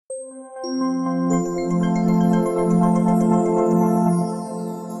Now,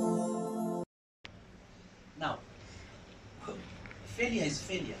 failure is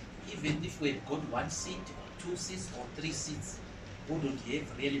failure. Even if we had got 1 seat or 2 seats or 3 seats, wouldn't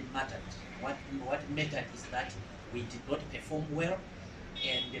have really mattered. What mattered is that we did not perform well,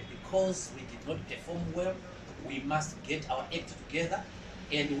 and because we did not perform well, we must get our act together.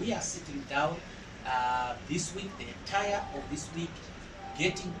 And we are sitting down this week, the entire of this week,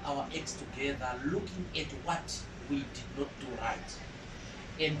 getting our acts together, looking at what we did not do right.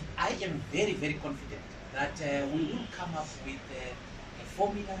 And I am very, very confident that we will come up with a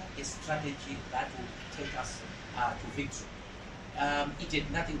formula, a strategy that will take us to victory. It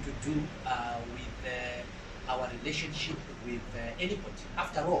had nothing to do with our relationship with anybody.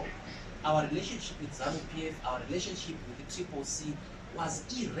 After all, our relationship with ZANU-PF, our relationship with the Triple C was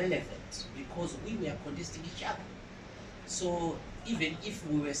irrelevant because we were contesting each other. So even if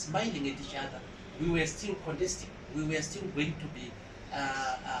we were smiling at each other, we were still contesting. We were still going to be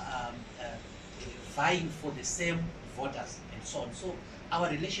vying for the same voters and so on. So our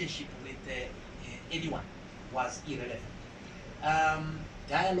relationship with anyone was irrelevant.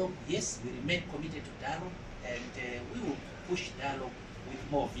 Dialogue, yes, we remain committed to dialogue, and we will push dialogue with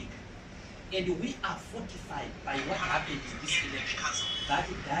more vigor. And we are fortified by what happened in this election. That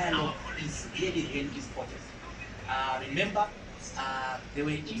dialogue is really, really important. Remember, there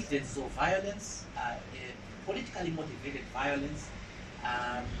were incidents of violence, politically motivated violence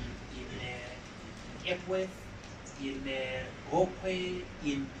in Epworth, in Gokwe,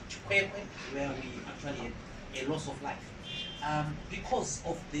 in Chikwekwe, where we actually had a loss of life. Because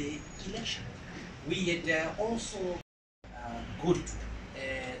of the election, we had also good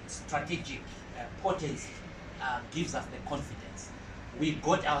strategic potency gives us the confidence. We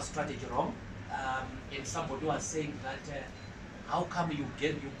got our strategy wrong, and somebody was saying that how come you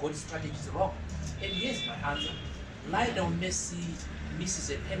got strategies wrong? And here's my answer: Lionel Messi misses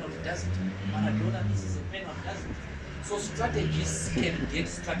a penalty, doesn't he? Maradona misses a penalty, doesn't he? So strategists can get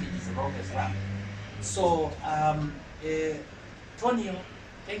strategies wrong as well. So Tonio,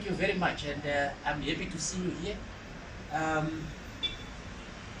 thank you very much, and I'm happy to see you here.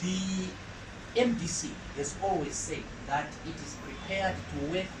 The MDC has always said that it is prepared to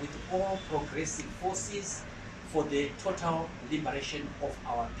work with all progressive forces for the total liberation of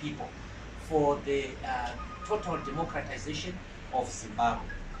our people, for the total democratization of Zimbabwe.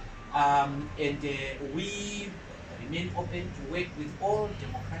 And we remain open to work with all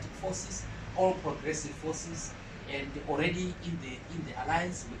democratic forces, all progressive forces, and already in the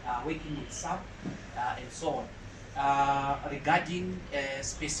alliance we are working with some and so on. Regarding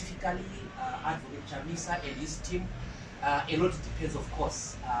specifically Advocate Chamisa and his team, a lot depends, of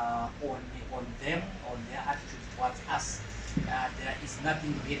course, on them, on their attitude towards us. There is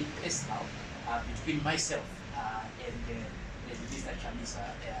nothing really personal between myself and Mr. Chamisa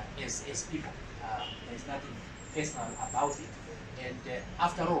as people. There is nothing personal about it. And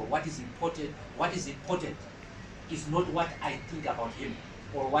after all, what is important is not what I think about him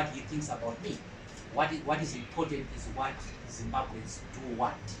or what he thinks about me. What is important is what Zimbabweans do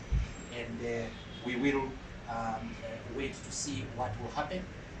want, and we will wait to see what will happen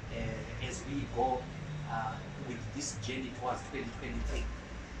as we go with this journey towards 2023.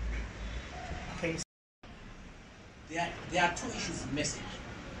 Thanks. There are two issues in message.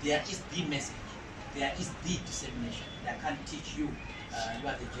 There is the message. There is the dissemination. I can't teach you. You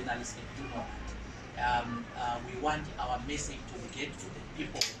are the journalist and you know that. We want our message to get to the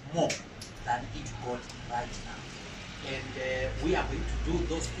people more than it got right now. And we are going to do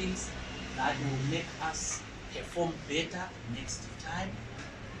those things that will make us perform better next time.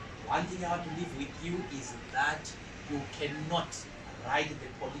 One thing I want to leave with you is that you cannot write the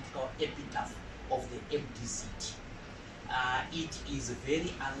political epitaph of the MDC-T. It is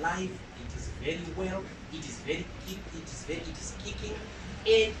very alive, it is very well, it is kicking,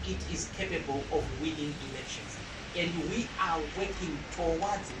 and it is capable of winning elections. And we are working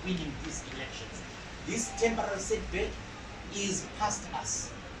towards winning these elections. This temporary setback is past us,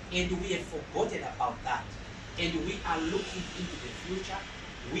 and we have forgotten about that. And we are looking into the future.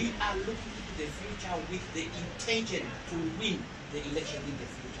 We are looking into the future with the intention to win the election in the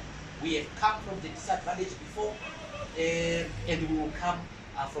future. We have come from the disadvantage before, and we will come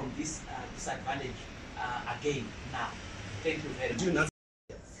from this disadvantage again now. Thank you very much.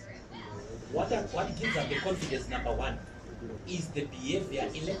 What gives us the confidence, number one, is the behavior,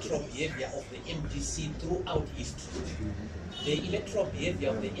 electoral behavior of the MDC throughout history. The electoral behavior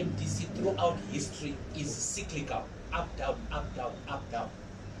of the MDC throughout history is cyclical, up, down, up, down, up, down.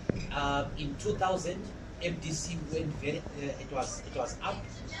 In 2000, MDC went it was up.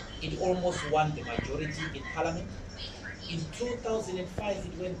 it almost won the majority in parliament. In 2005,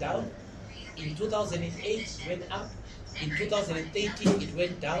 it went down. In 2008, it went up. In 2013, it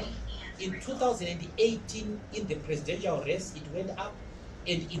went down. In 2018, in the presidential race, it went up.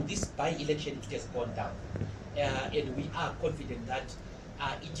 And in this by-election, it has gone down. And we are confident that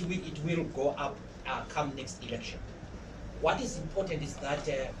it will go up come next election. What is important is that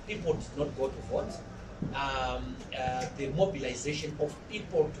people did not go to vote. The mobilization of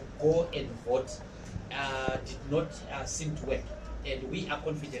people to go and vote did not seem to work. And we are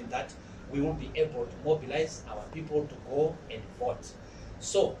confident that we will be able to mobilize our people to go and vote.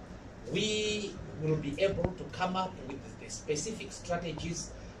 So we will be able to come up with the specific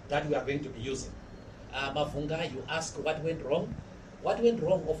strategies that we are going to be using. Mavunga, you ask what went wrong. What went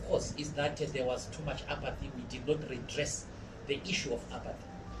wrong, of course, is that there was too much apathy. We did not redress the issue of apathy.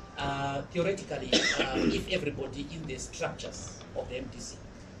 Theoretically, if everybody in the structures of the MDC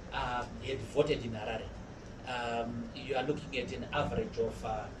had voted in Harare, you are looking at an average of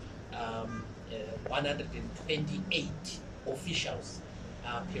 128 officials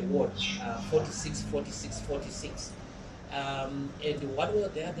per ward, 46. And one way or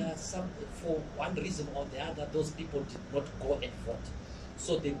the other, for one reason or the other, those people did not go and vote.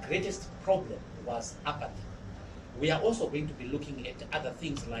 So the greatest problem was apathy. We are also going to be looking at other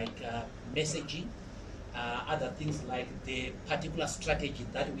things like messaging, other things like the particular strategy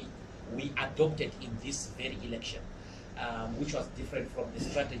that we adopted in this very election, which was different from the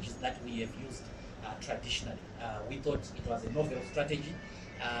strategies that we have used traditionally. We thought it was a novel strategy,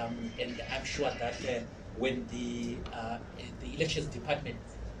 and I'm sure that when the elections department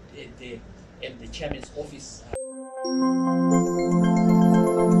and the chairman's office